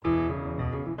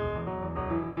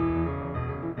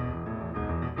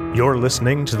You're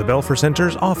listening to the Belfer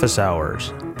Center's Office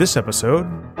Hours. This episode,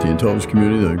 the intelligence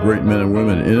community, the great men and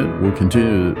women in it, will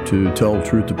continue to tell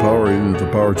truth to power even if the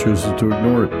power chooses to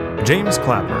ignore it. James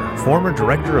Clapper, former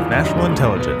Director of National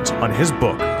Intelligence, on his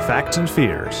book, Facts and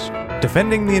Fears,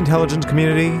 Defending the Intelligence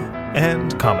Community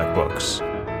and Comic Books.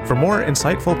 For more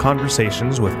insightful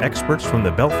conversations with experts from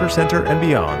the Belfer Center and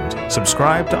beyond,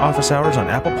 subscribe to Office Hours on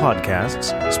Apple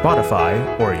Podcasts,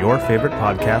 Spotify, or your favorite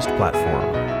podcast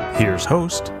platform. Here's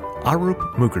host,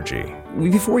 Arup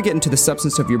Mukherjee. Before we get into the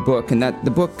substance of your book, and that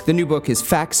the new book is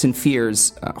Facts and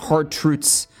Fears, Hard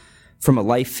Truths from a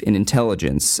Life in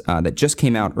Intelligence, that just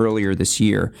came out earlier this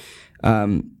year.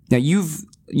 Now you've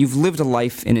lived a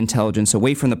life in intelligence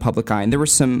away from the public eye, and there were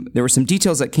some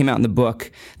details that came out in the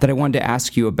book that I wanted to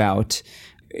ask you about.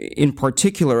 In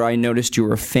particular, I noticed you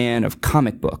were a fan of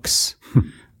comic books.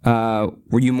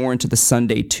 Were you more into the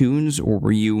Sunday Tunes, or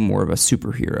were you more of a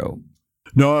superhero?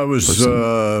 No, I was,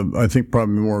 I think,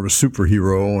 probably more of a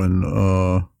superhero,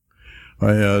 and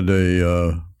I had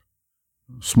a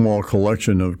small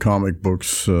collection of comic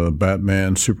books,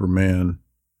 Batman, Superman,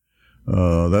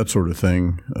 that sort of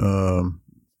thing.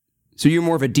 So you're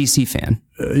more of a DC fan?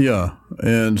 Yeah,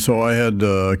 and so I had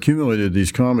accumulated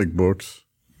these comic books,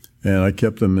 and I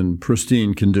kept them in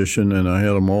pristine condition, and I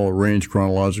had them all arranged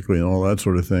chronologically and all that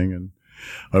sort of thing, and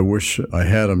I wish I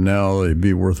had them now. They'd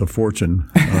be worth a fortune.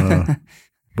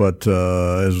 But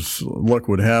as luck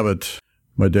would have it,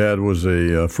 my dad was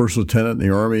a first lieutenant in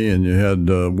the Army, and you had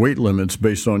weight limits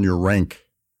based on your rank.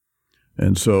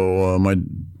 And so my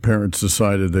parents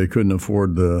decided they couldn't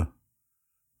afford the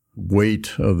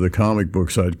weight of the comic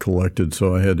books I'd collected,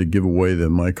 so I had to give away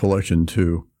my collection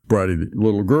to a bratty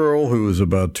little girl who was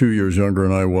about 2 years younger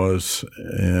than I was,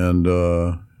 and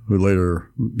who later,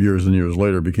 years and years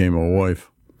later, became my wife.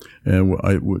 And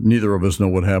neither of us know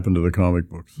what happened to the comic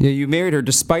books. Yeah, you married her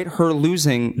despite her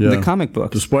losing the comic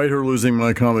books. Despite her losing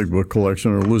my comic book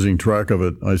collection or losing track of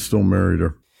it, I still married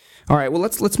her. All right, well,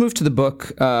 let's move to the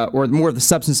book, or more of the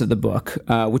substance of the book,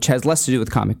 which has less to do with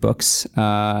comic books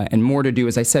and more to do,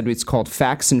 as I said, it's called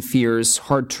Facts and Fears,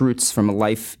 Hard Truths from a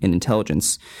Life in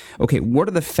Intelligence. Okay, what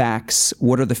are the facts,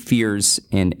 what are the fears,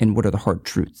 and what are the hard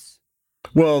truths?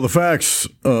 Well, the facts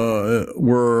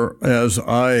were, as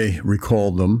I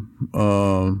recalled them,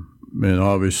 and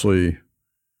obviously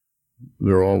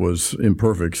they're always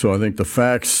imperfect. So I think the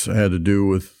facts had to do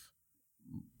with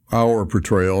our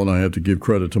portrayal, and I have to give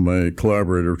credit to my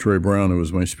collaborator, Trey Brown, who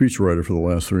was my speechwriter for the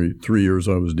last three years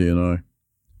I was DNI.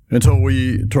 And so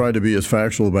we tried to be as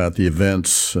factual about the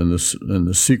events and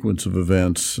the sequence of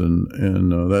events and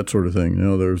that sort of thing. You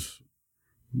know, there's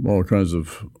all kinds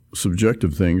of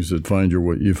subjective things that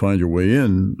you find your way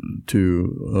in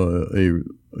to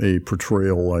a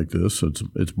portrayal like this.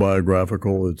 It's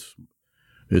biographical.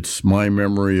 It's my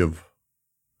memory of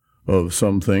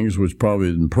some things, which probably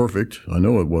isn't perfect. I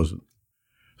know it wasn't.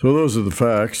 So those are the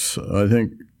facts. I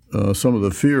think some of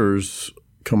the fears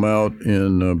come out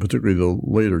in particularly the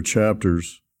later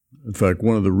chapters. In fact,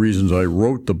 one of the reasons I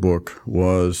wrote the book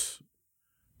was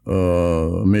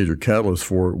a major catalyst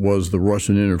for it was the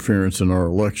Russian interference in our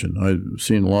election. I've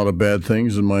seen a lot of bad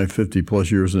things in my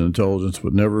 50-plus years in intelligence,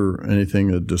 but never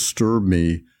anything that disturbed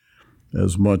me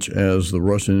as much as the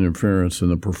Russian interference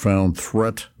and the profound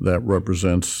threat that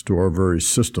represents to our very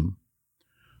system.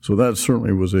 So that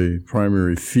certainly was a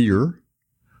primary fear,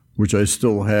 which I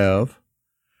still have.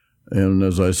 And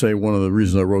as I say, one of the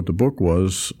reasons I wrote the book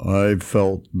was I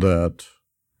felt that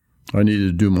I needed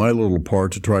to do my little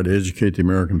part to try to educate the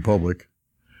American public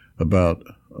about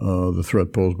the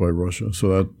threat posed by Russia.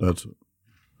 So that's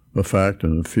a fact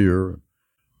and a fear.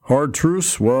 Hard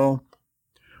truths, well,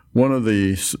 one of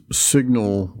the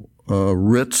signal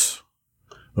writs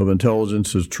of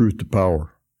intelligence is truth to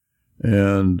power.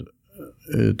 And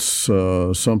it's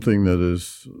something that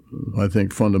is, I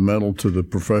think, fundamental to the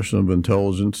profession of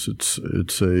intelligence.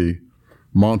 It's a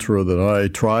mantra that I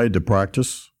tried to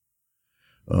practice.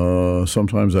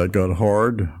 Sometimes that got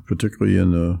hard, particularly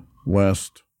in the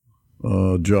last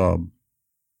job.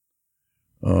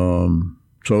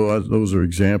 So those are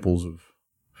examples of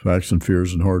facts and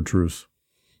fears and hard truths.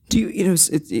 Do you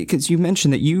because you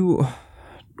mentioned that you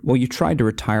tried to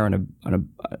retire on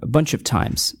a bunch of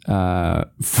times.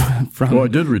 From I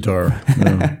did retire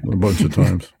a bunch of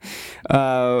times.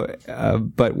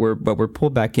 But we're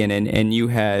pulled back in, and you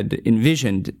had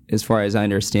envisioned, as far as I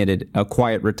understand it, a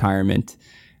quiet retirement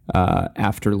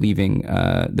after leaving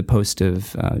the post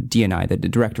of DNI, the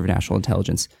Director of National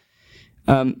Intelligence.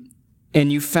 And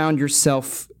you found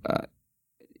yourself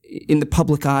in the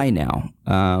public eye now.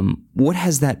 What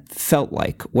has that felt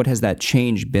like? What has that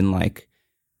change been like?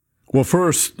 Well,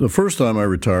 the first time I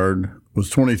retired, was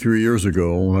 23 years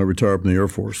ago when I retired from the Air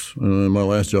Force. My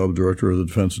last job, director of the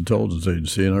Defense Intelligence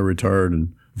Agency, and I retired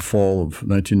in the fall of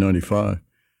 1995.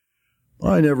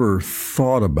 I never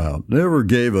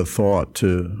gave a thought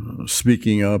to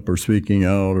speaking up or speaking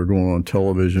out or going on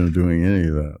television or doing any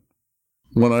of that.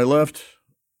 When I left,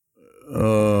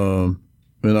 and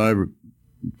I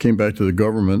came back to the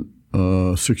government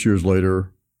 6 years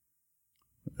later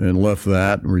and left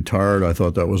that and retired, I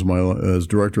thought that was as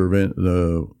director of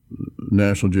the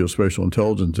National Geospatial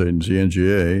Intelligence Agency,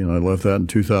 NGA, and I left that in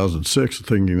 2006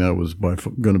 thinking that was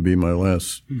going to be my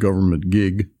last government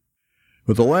gig.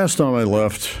 But the last time I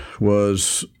left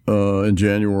was in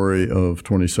January of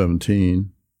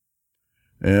 2017,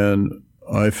 and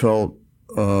I felt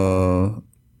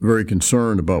very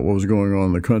concerned about what was going on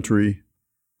in the country,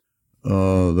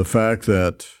 the fact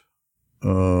that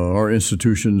our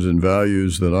institutions and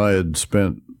values that I had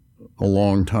spent a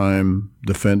long time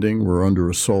defending were under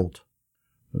assault,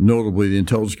 notably the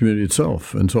intelligence community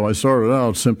itself. And so I started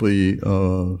out simply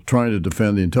trying to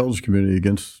defend the intelligence community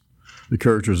against the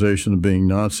characterization of being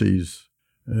Nazis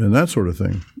and that sort of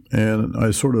thing. And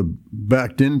I sort of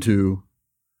backed into,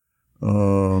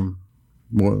 being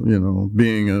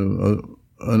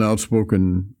an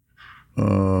outspoken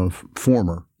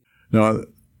former. Now,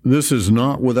 this is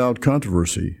not without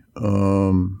controversy.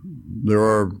 There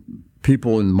are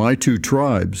people in my two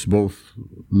tribes, both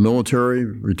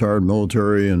retired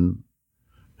military, and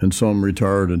some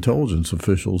retired intelligence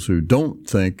officials who don't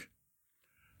think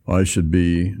I should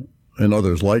be, and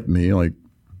others like me, like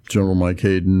General Mike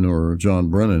Hayden or John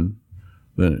Brennan,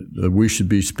 that we should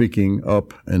be speaking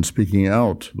up and speaking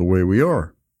out the way we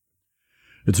are.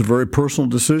 It's a very personal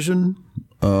decision.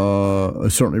 I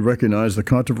certainly recognize the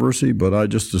controversy, but I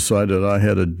just decided I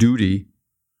had a duty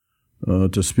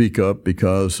to speak up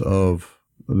because of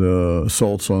the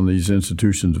assaults on these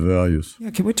institutions' values. Yeah,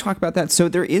 can we talk about that? So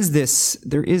there is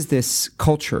this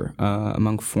culture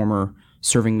among former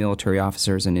serving military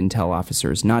officers and intel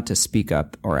officers not to speak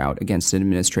up or out against an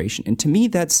administration. And to me,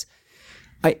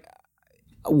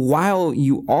 while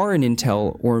you are an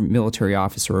intel or military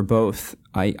officer or both,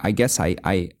 I guess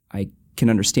I can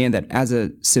understand that as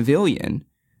a civilian,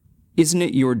 isn't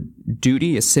it your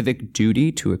duty, a civic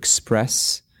duty, to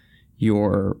express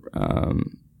your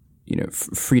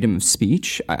freedom of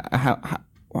speech? How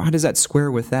does that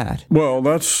square with that? Well,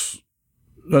 that's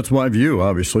my view.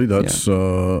 Obviously, that's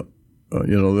that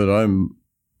I'm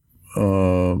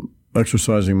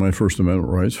exercising my First Amendment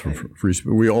rights for free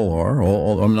speech. We all are.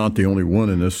 I'm not the only one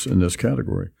in this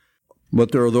category.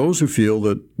 But there are those who feel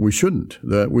that we shouldn't,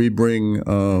 that we bring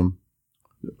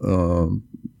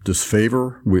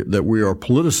disfavor, that we are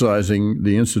politicizing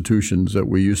the institutions that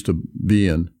we used to be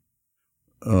in,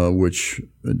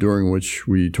 during which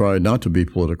we tried not to be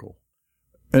political.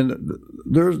 And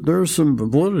there's some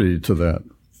validity to that.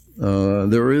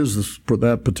 There is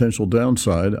that potential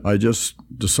downside. I just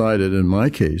decided in my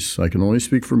case, I can only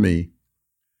speak for me,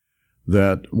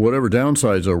 that whatever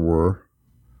downsides there were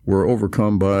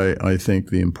overcome by, I think,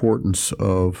 the importance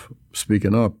of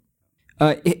speaking up.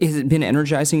 Has it been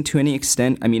energizing to any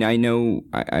extent? I mean, I know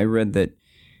I read that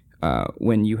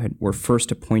when you were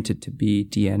first appointed to be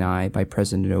DNI by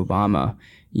President Obama,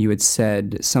 you had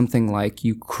said something like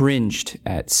you cringed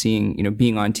at seeing,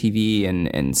 being on TV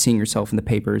and seeing yourself in the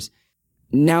papers.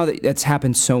 Now that that's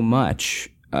happened so much,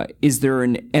 is there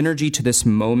an energy to this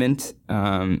moment,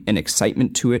 an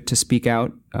excitement to it to speak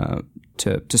out,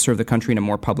 to serve the country in a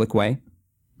more public way?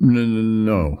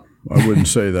 No, I wouldn't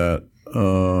say that.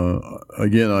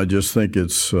 Again, I just think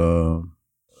it's a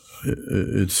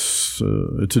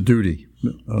duty.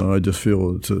 I just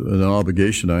feel it's an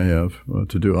obligation I have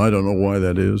to do. I don't know why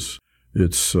that is.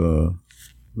 It's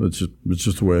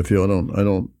just the way I feel. I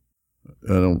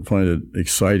don't find it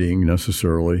exciting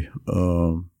necessarily.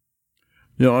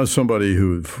 As somebody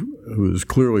who has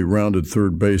clearly rounded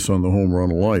third base on the home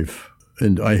run of life,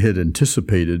 and I had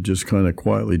anticipated just kind of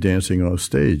quietly dancing off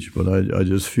stage, but I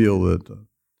just feel that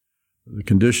the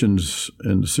conditions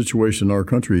and the situation in our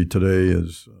country today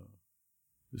is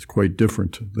quite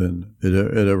different than it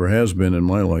ever has been in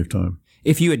my lifetime.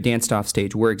 If you had danced off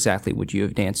stage, where exactly would you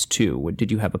have danced to?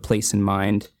 Did you have a place in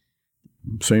mind?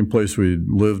 Same place we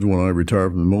lived when I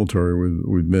retired from the military.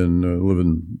 We'd been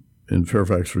living in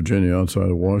Fairfax, Virginia, outside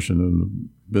of Washington,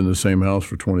 been in the same house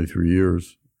for 23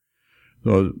 years.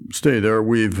 So stay there.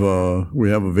 We have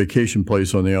a vacation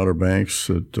place on the Outer Banks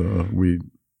that we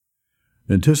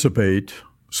anticipate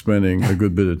spending a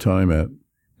good bit of time at.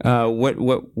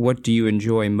 What do you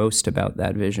enjoy most about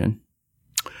that vision?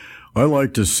 I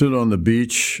like to sit on the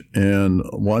beach and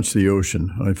watch the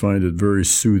ocean. I find it very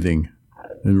soothing.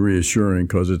 and reassuring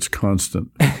because it's constant.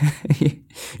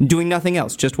 Doing nothing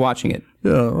else, just watching it.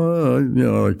 Yeah, I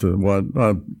like to watch.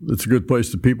 It's a good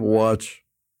place to people watch.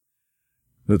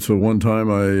 It's the one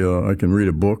time I can read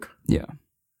a book. Yeah.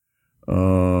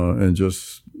 And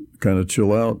just kind of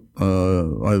chill out.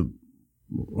 I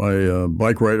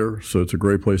bike rider, so it's a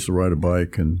great place to ride a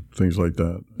bike and things like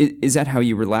that. Is that how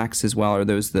you relax as well? Are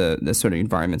those the sort of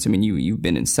environments? I mean, you've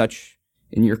been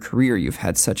in your career, you've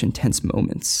had such intense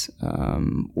moments.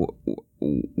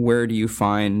 Where do you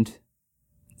find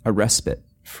a respite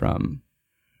from?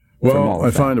 Well, I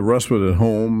find a respite at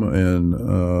home, and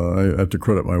I have to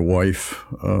credit my wife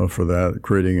for that,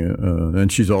 creating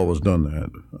and she's always done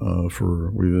that.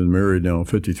 We've been married now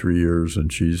 53 years,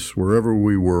 and she's wherever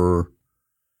we were.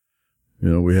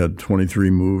 We had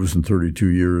 23 moves and 32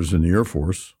 years in the Air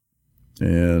Force,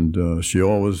 and she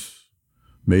always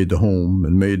made the home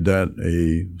and made that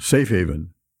a safe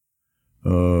haven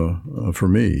for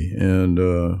me, and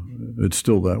it's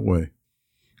still that way.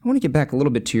 I want to get back a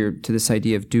little bit to this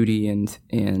idea of duty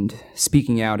and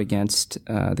speaking out against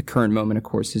the current moment. Of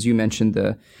course, as you mentioned,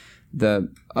 a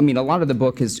lot of the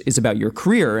book is about your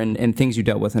career and things you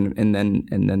dealt with, and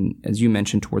then as you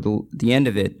mentioned toward the end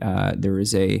of it, there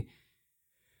is an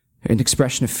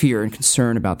expression of fear and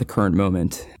concern about the current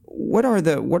moment. What are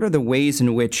the ways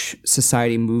in which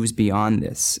society moves beyond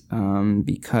this?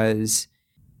 Because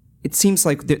it seems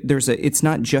like it's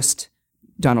not just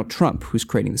Donald Trump who's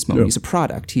creating this moment. Yeah. He's a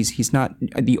product. He's not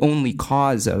the only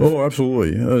cause of. Oh,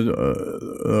 absolutely.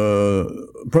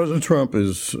 President Trump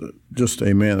is just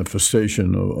a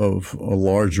manifestation of a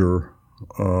larger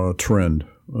trend,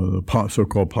 the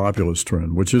so-called populist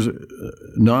trend, which is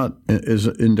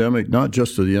endemic not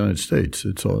just to the United States.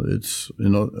 It's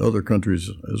in other countries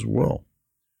as well,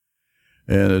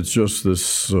 and it's just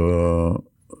this.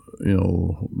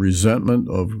 Resentment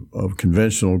of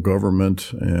conventional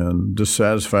government and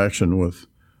dissatisfaction with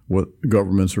what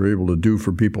governments are able to do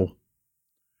for people.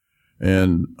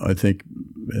 And I think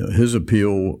his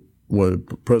appeal,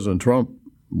 President Trump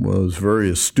was very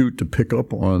astute to pick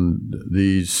up on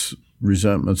these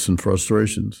resentments and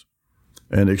frustrations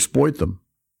and exploit them.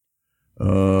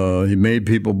 He made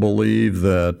people believe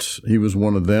that he was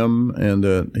one of them and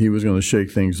that he was going to shake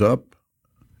things up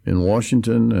in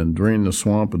Washington and drain the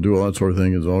swamp and do all that sort of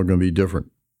thing. Is all going to be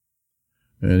different.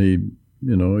 And he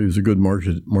was a good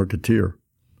marketeer.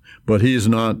 But he is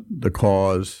not the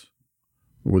cause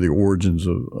or the origins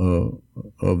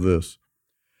of this.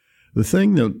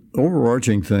 The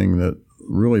overarching thing that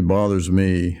really bothers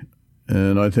me,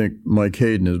 and I think Mike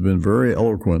Hayden has been very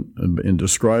eloquent in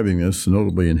describing this,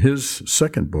 notably in his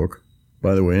second book.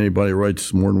 By the way, anybody who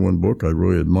writes more than one book, I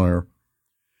really admire.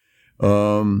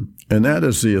 And that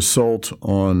is the assault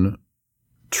on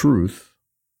truth,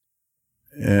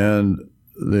 and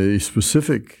the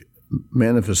specific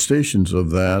manifestations of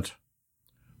that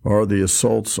are the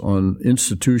assaults on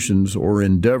institutions or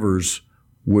endeavors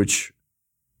which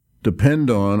depend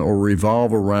on or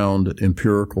revolve around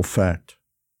empirical fact.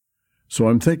 So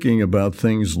I'm thinking about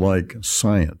things like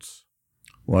science,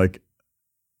 like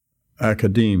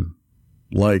academia,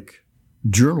 like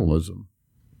journalism,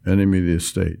 enemy of the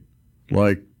state,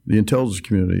 like the intelligence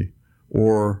community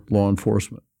or law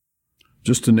enforcement.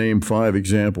 Just to name 5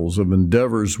 examples of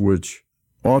endeavors which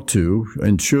ought to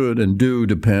and should and do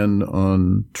depend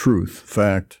on truth,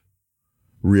 fact,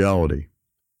 reality.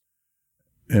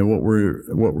 And what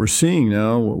we're seeing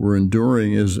now, what we're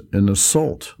enduring, is an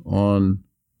assault on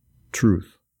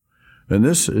truth. And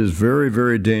this is very,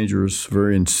 very dangerous,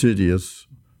 very insidious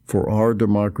for our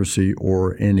democracy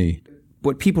or any.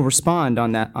 What people respond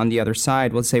on the other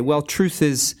side will say, well, truth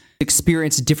is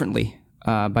experienced differently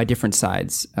by different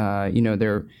sides.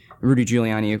 Rudy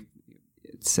Giuliani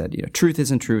said, truth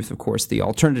isn't truth. Of course, the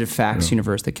alternative facts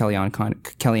universe that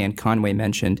Kellyanne Conway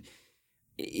mentioned.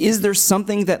 Is there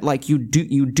something that you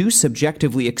do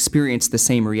subjectively experience the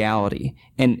same reality,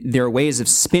 and there are ways of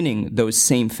spinning those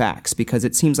same facts? Because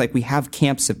it seems like we have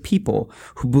camps of people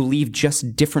who believe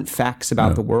just different facts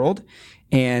about the world,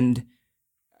 and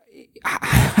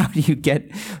how do you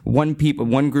get one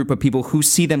group of people who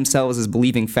see themselves as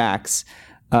believing facts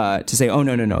to say, oh,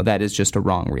 no, that is just a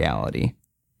wrong reality?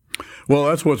 Well,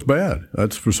 that's what's bad.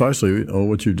 That's precisely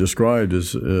what you described.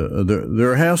 Is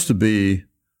there has to be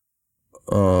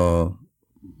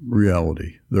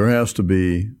reality. There has to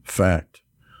be fact.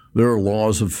 There are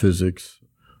laws of physics.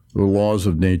 There are laws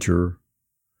of nature.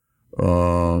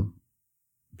 This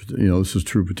is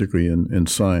true particularly in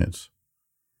science.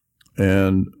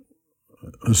 And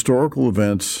historical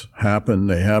events happen.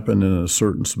 They happen in a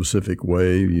certain specific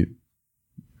way.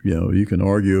 You can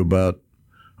argue about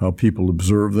how people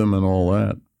observe them and all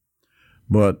that.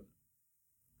 But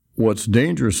what's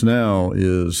dangerous now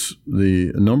is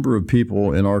the number of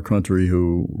people in our country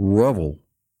who revel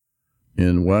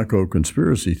in wacko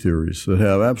conspiracy theories that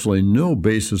have absolutely no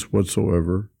basis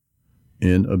whatsoever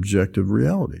in objective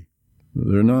reality.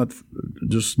 They're not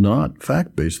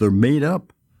fact-based. They're made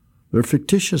up. They're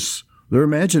fictitious. They're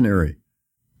imaginary.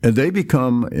 And they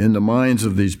become, in the minds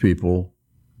of these people,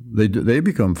 they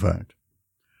become fact.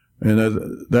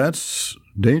 And that's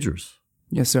dangerous.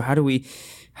 Yeah. So how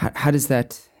is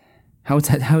that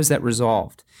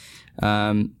resolved?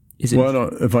 Is it, well,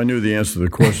 if I knew the answer to the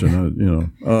question,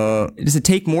 does it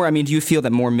take more? I mean, do you feel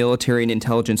that more military and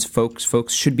intelligence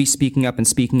folks should be speaking up and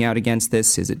speaking out against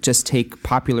this? Is it just take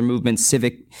popular movements,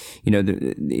 civic?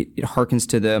 It harkens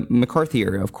to the McCarthy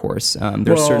era, of course.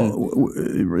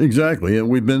 Exactly, and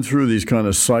we've been through these kind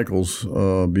of cycles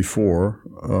before.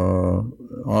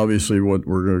 Obviously, what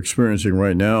we're experiencing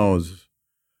right now is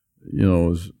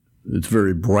it's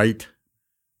very bright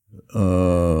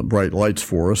lights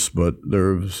for us, but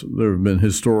there have been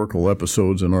historical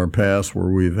episodes in our past where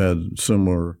we've had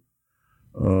similar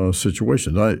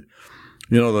situations.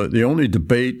 The only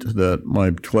debate that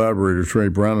my collaborator Trey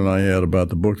Brown and I had about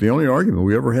the book, the only argument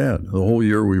we ever had the whole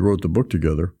year we wrote the book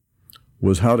together,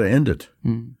 was how to end it.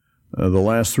 The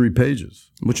last 3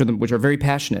 pages, which are very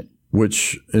passionate.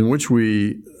 And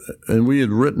we had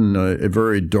written a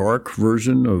very dark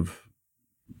version of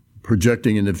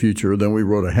projecting in the future. Then we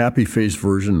wrote a happy face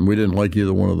version, and we didn't like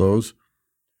either one of those.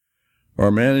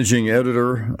 Our managing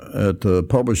editor at the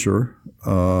publisher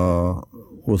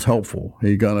was helpful.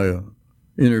 He kind of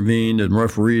intervened and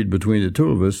refereed between the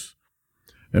two of us.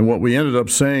 And what we ended up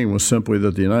saying was simply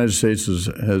that the United States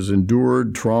has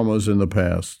endured traumas in the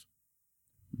past,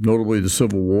 notably the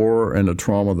Civil War and the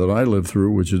trauma that I lived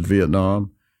through, which is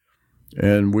Vietnam.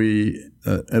 And we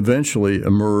eventually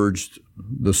emerged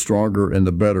the stronger and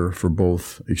the better for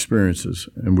both experiences.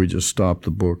 And we just stopped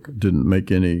the book, didn't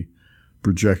make any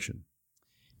projection.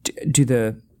 Do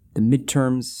the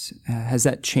midterms, has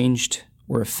that changed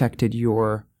or affected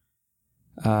your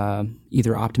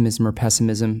either optimism or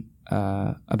pessimism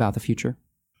about the future?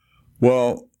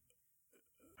 Well,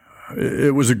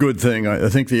 it was a good thing. I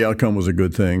think the outcome was a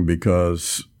good thing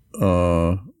because,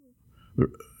 the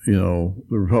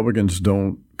Republicans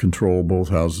don't control both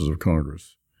houses of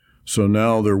Congress. So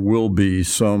now there will be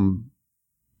some,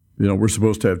 we're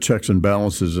supposed to have checks and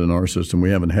balances in our system. We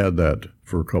haven't had that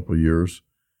for a couple of years.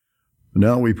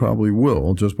 Now we probably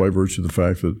will, just by virtue of the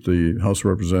fact that the House of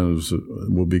Representatives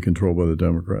will be controlled by the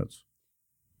Democrats.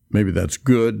 Maybe that's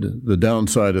good. The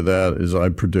downside of that is I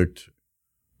predict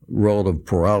relative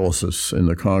paralysis in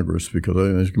the Congress, because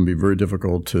I think it can be very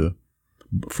difficult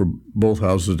for both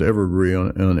houses to ever agree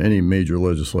on any major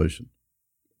legislation.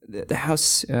 The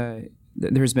House,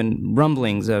 there's been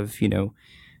rumblings of,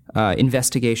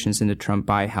 investigations into Trump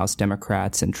by House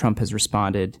Democrats, and Trump has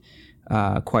responded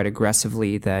quite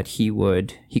aggressively that he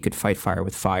could fight fire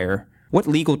with fire. What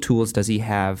legal tools does he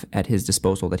have at his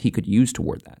disposal that he could use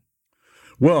toward that?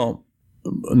 Well,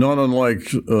 not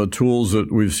unlike tools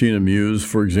that we've seen him use,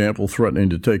 for example, threatening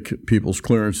to take people's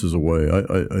clearances away.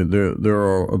 There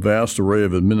are a vast array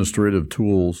of administrative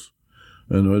tools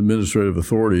and administrative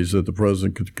authorities that the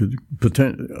president could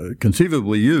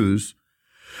conceivably use.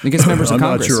 Against members of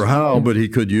Congress. I'm not sure how, but he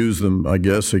could use them, I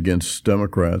guess, against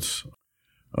Democrats.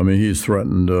 I mean, he's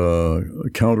threatened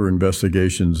counter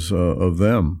investigations of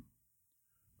them.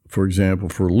 For example,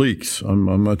 for leaks.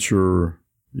 I'm not sure,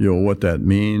 what that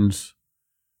means.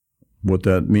 What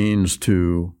that means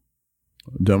to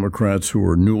Democrats who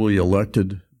are newly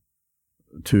elected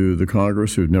to the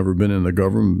Congress, who've never been in the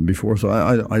government before. So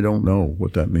I don't know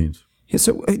what that means. Yeah,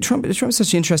 so Trump is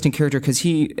such an interesting character because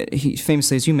he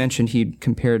famously, as you mentioned, he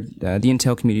compared the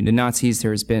intel community to Nazis.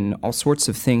 There's been all sorts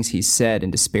of things he's said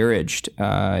and disparaged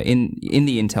in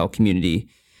the intel community.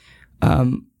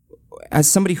 As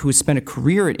somebody who has spent a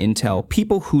career at Intel,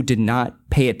 people who did not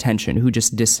pay attention, who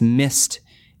just dismissed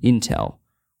Intel,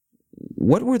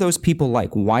 what were those people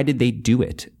like? Why did they do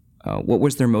it? What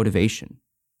was their motivation?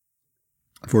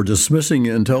 For dismissing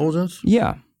intelligence?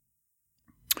 Yeah.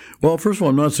 Well, first of all,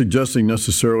 I'm not suggesting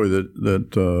necessarily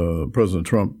that President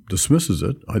Trump dismisses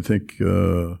it. I think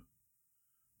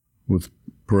with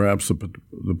perhaps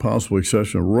the possible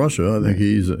exception of Russia, I think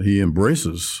he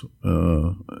embraces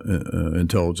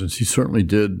intelligence. He certainly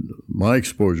did. My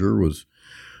exposure was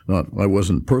not, I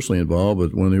wasn't personally involved,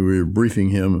 but when we were briefing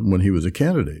him when he was a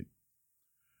candidate.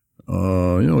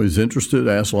 He's interested,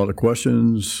 asked a lot of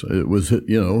questions. It was,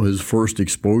 his first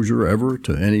exposure ever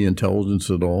to any intelligence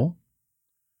at all.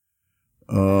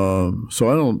 So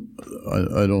I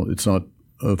don't, it's not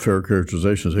a fair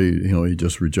characterization. He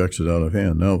just rejects it out of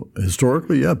hand. Now,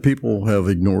 historically, yeah, people have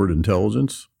ignored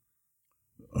intelligence.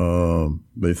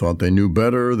 They thought they knew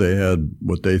better. They had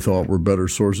what they thought were better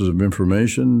sources of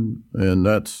information, and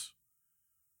that's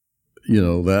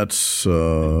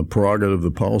prerogative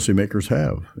the policymakers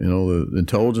have. The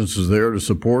intelligence is there to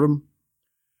support them.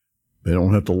 They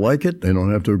don't have to like it. They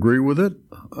don't have to agree with it,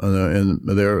 and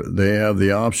they have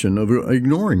the option of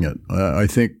ignoring it. I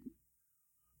think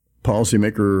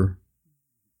policymaker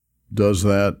does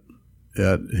that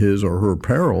at his or her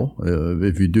peril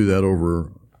if you do that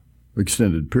over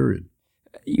extended period.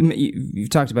 You've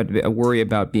talked about a worry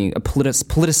about being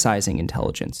politicizing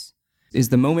intelligence. Is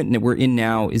the moment that we're in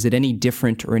now, is it any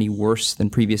different or any worse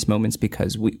than previous moments?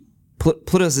 Because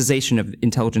politicization of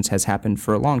intelligence has happened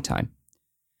for a long time.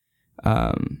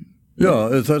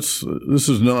 This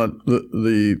is not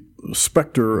the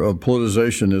specter of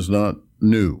politicization is not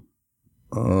new,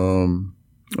 and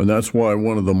that's why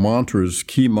one of the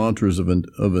key mantras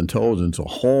of intelligence, a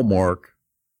hallmark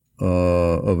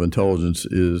of intelligence,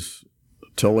 is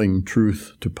telling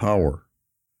truth to power.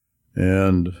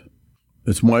 And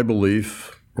it's my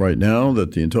belief right now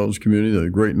that the intelligence community, the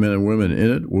great men and women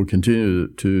in it, will continue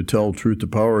to tell truth to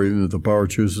power, even if the power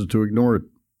chooses to ignore it.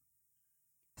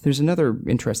 There's another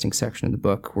interesting section in the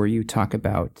book where you talk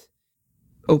about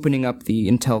opening up the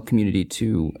intel community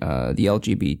to the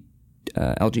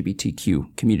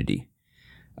LGBTQ community.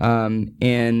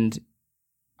 And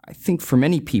I think for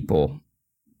many people,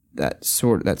 that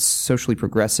socially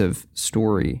progressive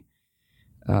story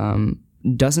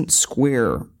doesn't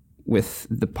square with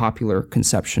the popular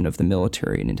conception of the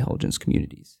military and intelligence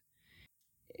communities.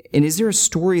 And is there a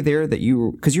story there that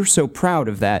because you're so proud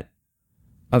of that,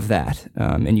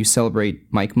 and you celebrate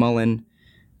Mike Mullen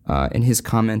and his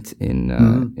comment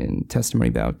in testimony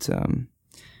about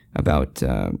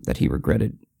that he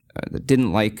regretted, that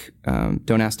didn't like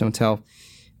Don't Ask, Don't Tell.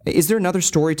 Is there another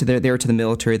story to the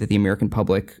military that the American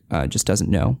public just doesn't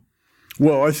know?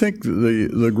 Well, I think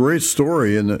the great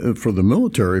story, for the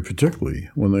military particularly,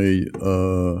 when they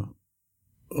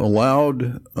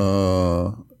allowed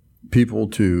people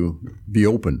to be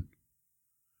open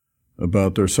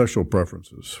about their sexual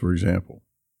preferences, for example,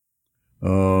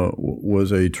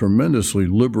 was a tremendously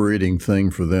liberating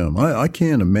thing for them. I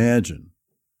can't imagine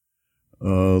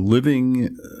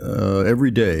living every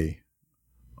day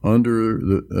under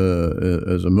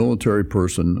as a military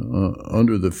person,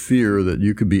 under the fear that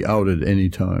you could be out at any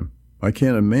time. I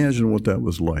can't imagine what that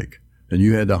was like. And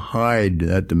you had to hide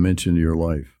that dimension of your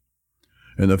life.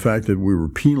 And the fact that we were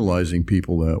penalizing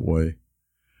people that way,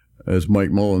 as Mike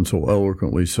Mullen so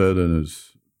eloquently said in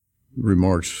his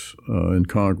remarks in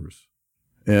Congress.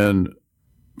 And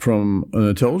from an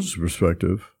intelligence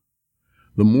perspective,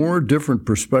 the more different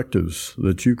perspectives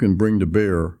that you can bring to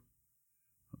bear,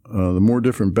 the more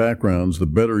different backgrounds, the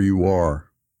better you are.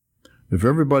 If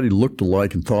everybody looked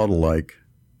alike and thought alike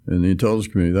in the intelligence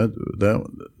community,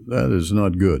 that is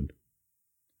not good.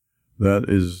 That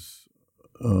is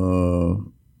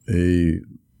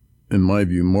in my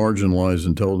view, marginalized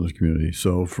intelligence community.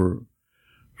 So for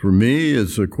me,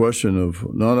 it's a question of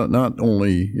not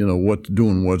only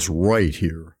doing what's right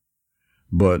here,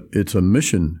 but it's a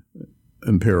mission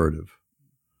imperative.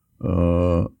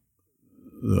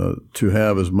 To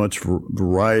have as much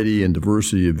variety and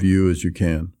diversity of view as you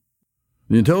can.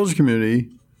 The intelligence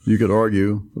community, you could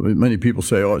argue, many people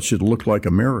say, it should look like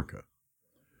America.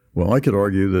 Well, I could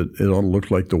argue that it ought to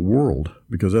look like the world,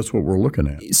 because that's what we're looking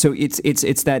at. So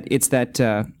it's that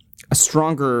a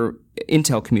stronger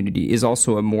intel community is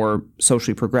also a more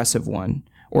socially progressive one.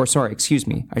 Or, sorry, excuse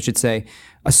me, I should say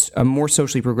a more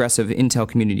socially progressive intel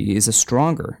community is a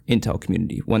stronger intel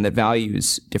community, one that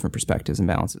values different perspectives and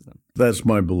balances them. That's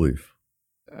my belief.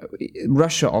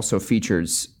 Russia also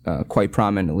features quite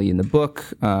prominently in the book,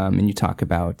 and you talk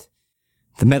about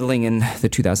the meddling in the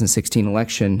 2016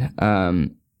 election.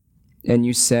 And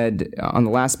you said on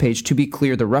the last page, to be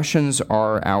clear, the Russians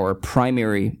are our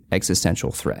primary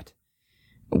existential threat.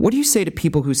 What do you say to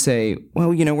people who say, well,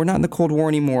 we're not in the Cold War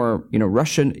anymore.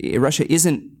 Russia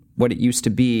isn't what it used to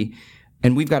be,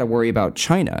 and we've got to worry about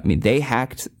China. I mean, they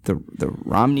hacked the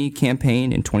Romney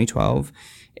campaign in 2012,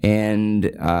 and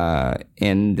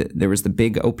there was the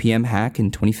big OPM hack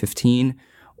in 2015.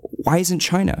 Why isn't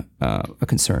China a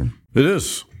concern? It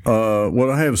is. What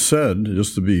I have said,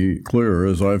 just to be clear,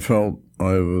 is I've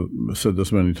said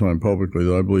this many times publicly,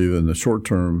 that I believe in the short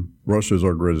term, Russia is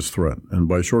our greatest threat. And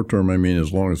by short term, I mean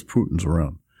as long as Putin's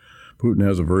around. Putin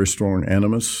has a very strong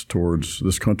animus towards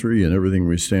this country and everything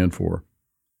we stand for.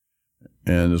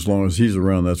 And as long as he's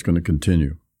around, that's going to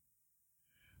continue.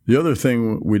 The other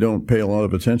thing we don't pay a lot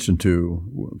of attention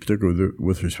to, particularly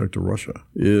with respect to Russia,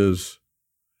 is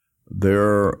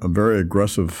their very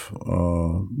aggressive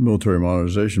military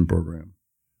modernization program,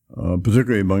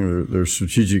 particularly among their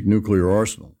strategic nuclear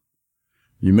arsenal.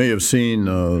 You may have seen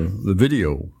the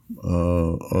video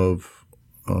of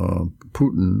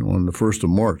Putin on the 1st of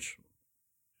March,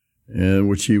 in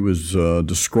which he was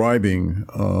describing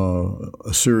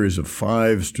a series of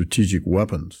 5 strategic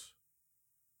weapons.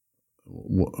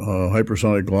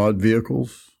 Hypersonic Glide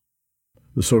vehicles,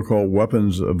 the so-called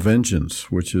weapons of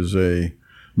vengeance, which is a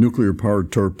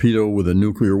nuclear-powered torpedo with a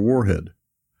nuclear warhead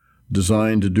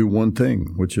designed to do one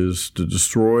thing, which is to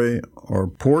destroy our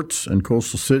ports and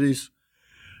coastal cities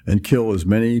and kill as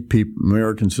many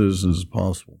American citizens as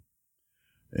possible.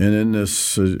 And in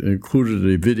this included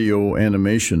a video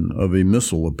animation of a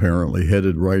missile apparently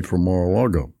headed right for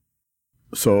Mar-a-Lago.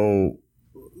 So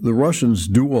the Russians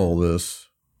do all this,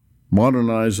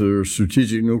 modernize their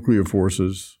strategic nuclear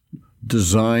forces,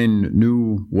 design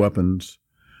new weapons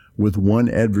with one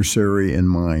adversary in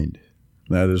mind.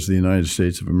 That is the United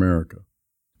States of America.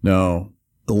 Now,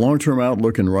 the long-term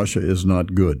outlook in Russia is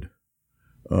not good.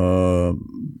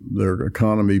 Their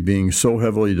economy being so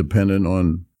heavily dependent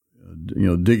on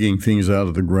digging things out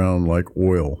of the ground like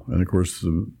oil. And, of course,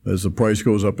 as the price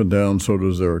goes up and down, so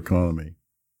does their economy.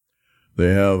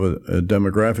 They have a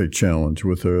demographic challenge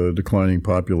with a declining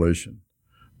population.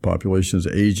 Population is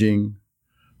aging.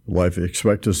 Life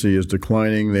expectancy is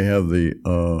declining. They have the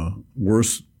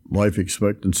worst life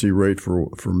expectancy rate for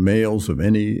males of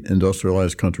any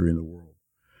industrialized country in the world.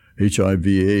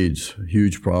 HIV/AIDS,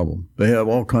 huge problem. They have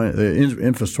all kinds of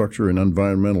infrastructure and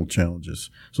environmental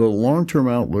challenges. So the long-term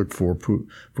outlook for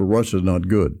Russia is not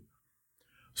good.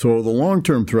 So the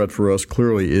long-term threat for us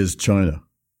clearly is China.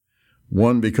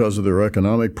 One, because of their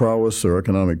economic prowess, their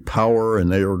economic power,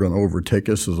 and they are going to overtake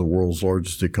us as the world's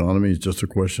largest economy. It's just a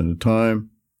question of time.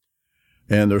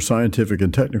 And their scientific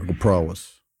and technical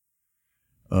prowess.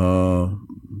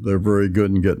 They're very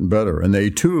good and getting better. And they,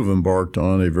 too, have embarked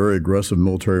on a very aggressive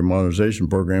military modernization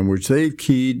program, which they've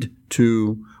keyed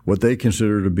to what they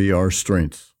consider to be our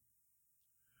strengths.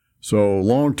 So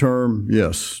long term,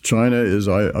 yes, China is,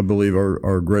 I believe,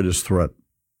 our greatest threat.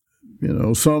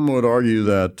 Some would argue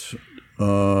that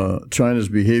China's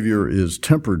behavior is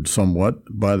tempered somewhat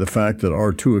by the fact that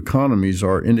our two economies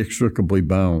are inextricably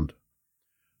bound.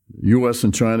 U.S.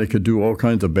 and China could do all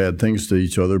kinds of bad things to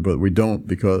each other, but we don't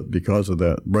because of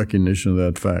that recognition of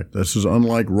that fact. This is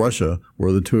unlike Russia,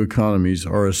 where the two economies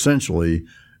are essentially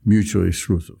mutually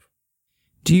exclusive.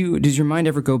 Does your mind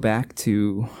ever go back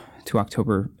to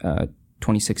October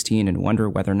 2016 and wonder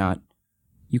whether or not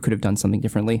you could have done something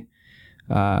differently?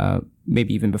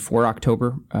 Maybe even before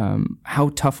October.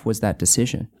 How tough was that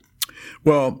decision?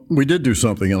 Well, we did do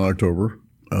something in October.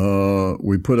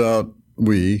 We put out,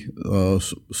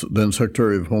 then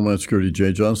Secretary of Homeland Security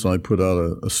Jay Johnson and I put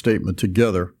out a statement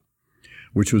together,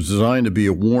 which was designed to be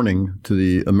a warning to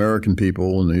the American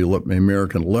people and the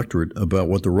American electorate about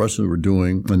what the Russians were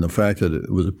doing, and the fact that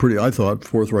it was a pretty, I thought,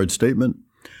 forthright statement.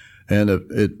 And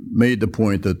it made the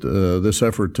point that this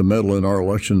effort to meddle in our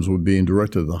elections would be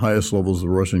directed at the highest levels of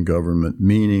the Russian government,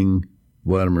 meaning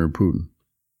Vladimir Putin.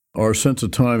 Our sense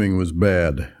of timing was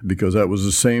bad because that was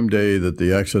the same day that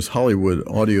the Access Hollywood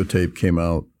audio tape came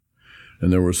out,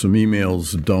 and there were some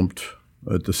emails dumped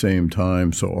at the same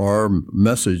time. So our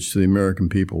message to the American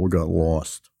people got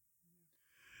lost.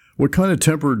 What kind of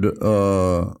tempered,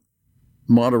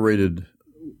 moderated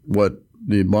what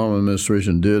the Obama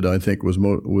administration did, I think, was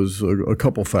a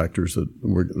couple factors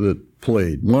that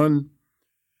played. One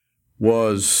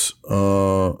was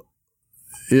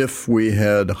if we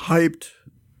had hyped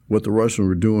what the Russians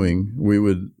were doing, we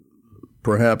would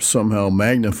perhaps somehow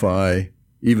magnify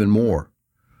even more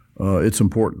its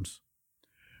importance.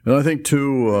 And I think,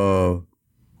 too,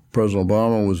 President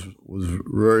Obama was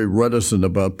very reticent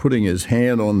about putting his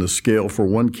hand on the scale for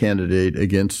one candidate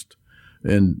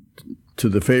and to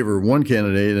the favor of one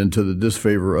candidate and to the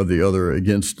disfavor of the other,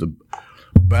 against the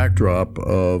backdrop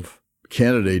of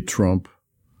candidate Trump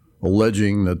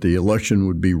alleging that the election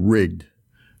would be rigged.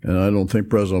 And I don't think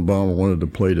President Obama wanted to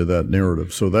play to that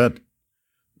narrative. So that,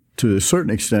 to a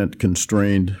certain extent,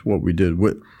 constrained what we did.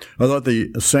 I thought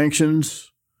the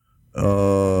sanctions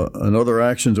and other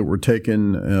actions that were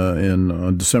taken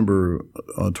in December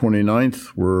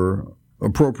 29th were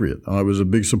appropriate. I was a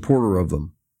big supporter of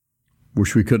them.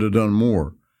 Wish we could have done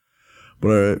more.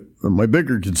 But my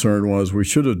bigger concern was we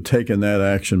should have taken that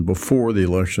action before the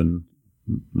election,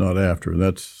 not after.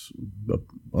 That's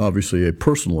obviously a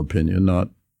personal opinion,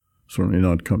 certainly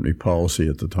not company policy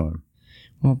at the time.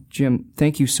 Well, Jim,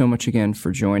 thank you so much again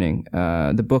for joining.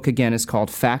 The book, again, is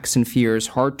called Facts and Fears,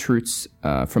 Hard Truths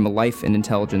from a Life in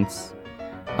Intelligence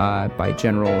by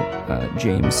General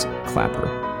James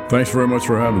Clapper. Thanks very much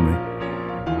for having me.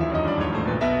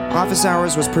 Office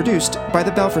Hours was produced by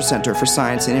the Belfer Center for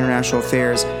Science and International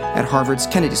Affairs at Harvard's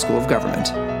Kennedy School of Government.